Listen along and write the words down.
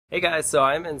Hey guys, so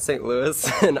I'm in St.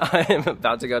 Louis and I am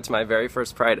about to go to my very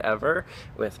first Pride ever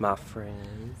with my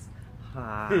friends.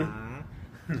 Hi.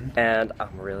 And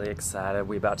I'm really excited.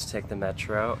 We're about to take the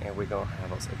metro and we're gonna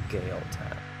have us a gay old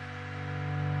time.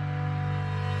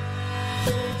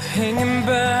 Hanging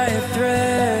by a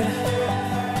thread,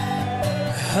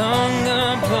 hung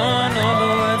up on all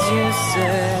the words you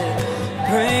said,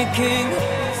 breaking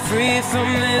free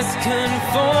from this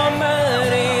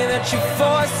conformity that you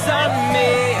force on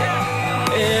me.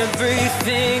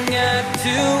 Everything I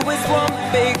do is one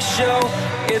big show.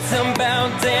 It's about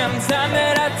damn time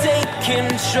that I take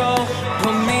control.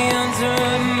 Put me under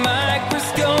a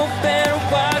microscope and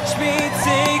watch me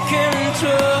take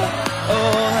control.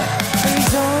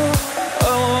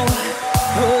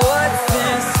 What's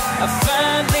this? I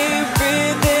finally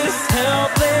read this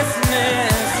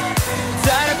helplessness.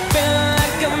 Tired of feeling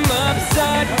like I'm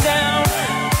upside down,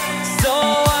 so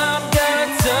I'm gonna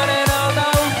turn it all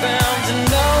around.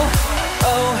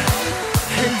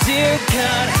 And dear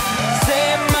God,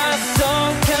 save my soul,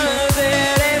 'cause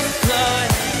it is blood.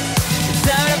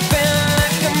 Tired of feeling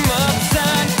like I'm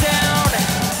upside down,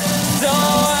 so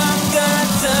I'm gonna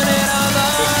turn it all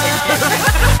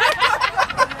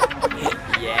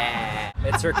around. Yeah,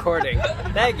 it's recording.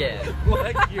 Megan.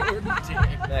 Like your dick.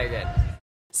 Megan.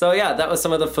 So yeah, that was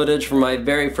some of the footage from my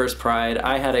very first Pride.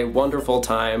 I had a wonderful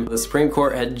time. The Supreme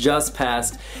Court had just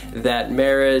passed that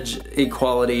marriage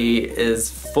equality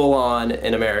is full on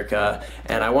in America,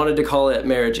 and I wanted to call it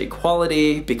marriage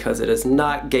equality because it is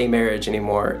not gay marriage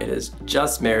anymore. It is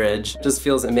just marriage. It just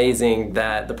feels amazing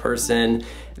that the person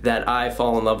that I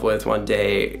fall in love with one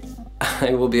day,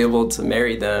 I will be able to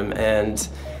marry them and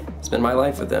spend my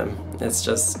life with them. It's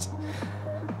just,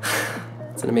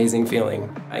 it's an amazing feeling.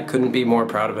 I couldn't be more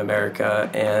proud of America,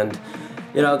 and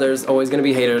you know, there's always gonna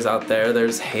be haters out there.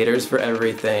 There's haters for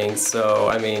everything, so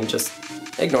I mean, just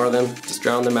ignore them, just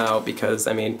drown them out, because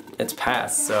I mean, it's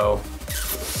past, so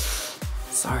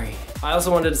sorry. I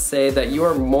also wanted to say that you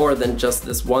are more than just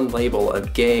this one label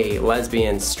of gay,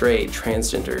 lesbian, straight,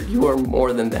 transgender. You are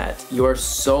more than that. You are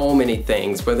so many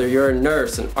things, whether you're a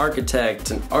nurse, an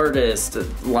architect, an artist, a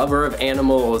lover of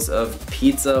animals, of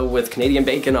pizza with Canadian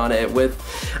bacon on it, with,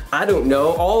 I don't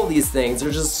know, all these things.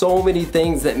 There's just so many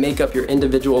things that make up your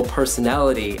individual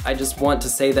personality. I just want to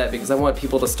say that because I want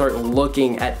people to start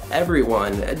looking at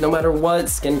everyone, no matter what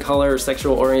skin color,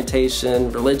 sexual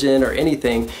orientation, religion, or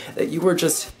anything, that you are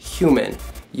just human.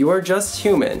 You are just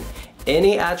human.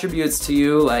 Any attributes to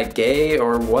you, like gay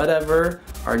or whatever,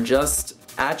 are just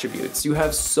attributes. You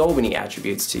have so many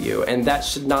attributes to you, and that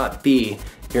should not be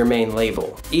your main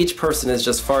label. Each person is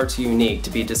just far too unique to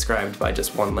be described by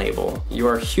just one label. You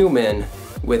are human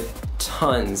with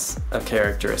tons of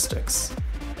characteristics.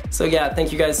 So yeah,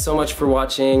 thank you guys so much for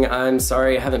watching. I'm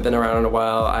sorry I haven't been around in a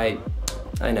while. I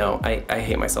know, I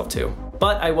hate myself too.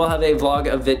 But I will have a vlog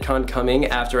of VidCon coming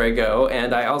after I go,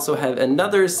 and I also have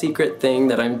another secret thing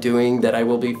that I'm doing that I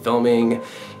will be filming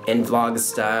in vlog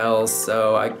style,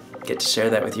 so I get to share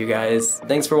that with you guys.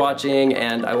 Thanks for watching,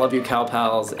 and I love you, Cow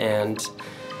Pals, and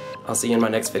I'll see you in my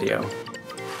next video.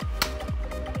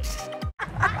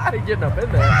 Getting up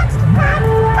in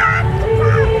there.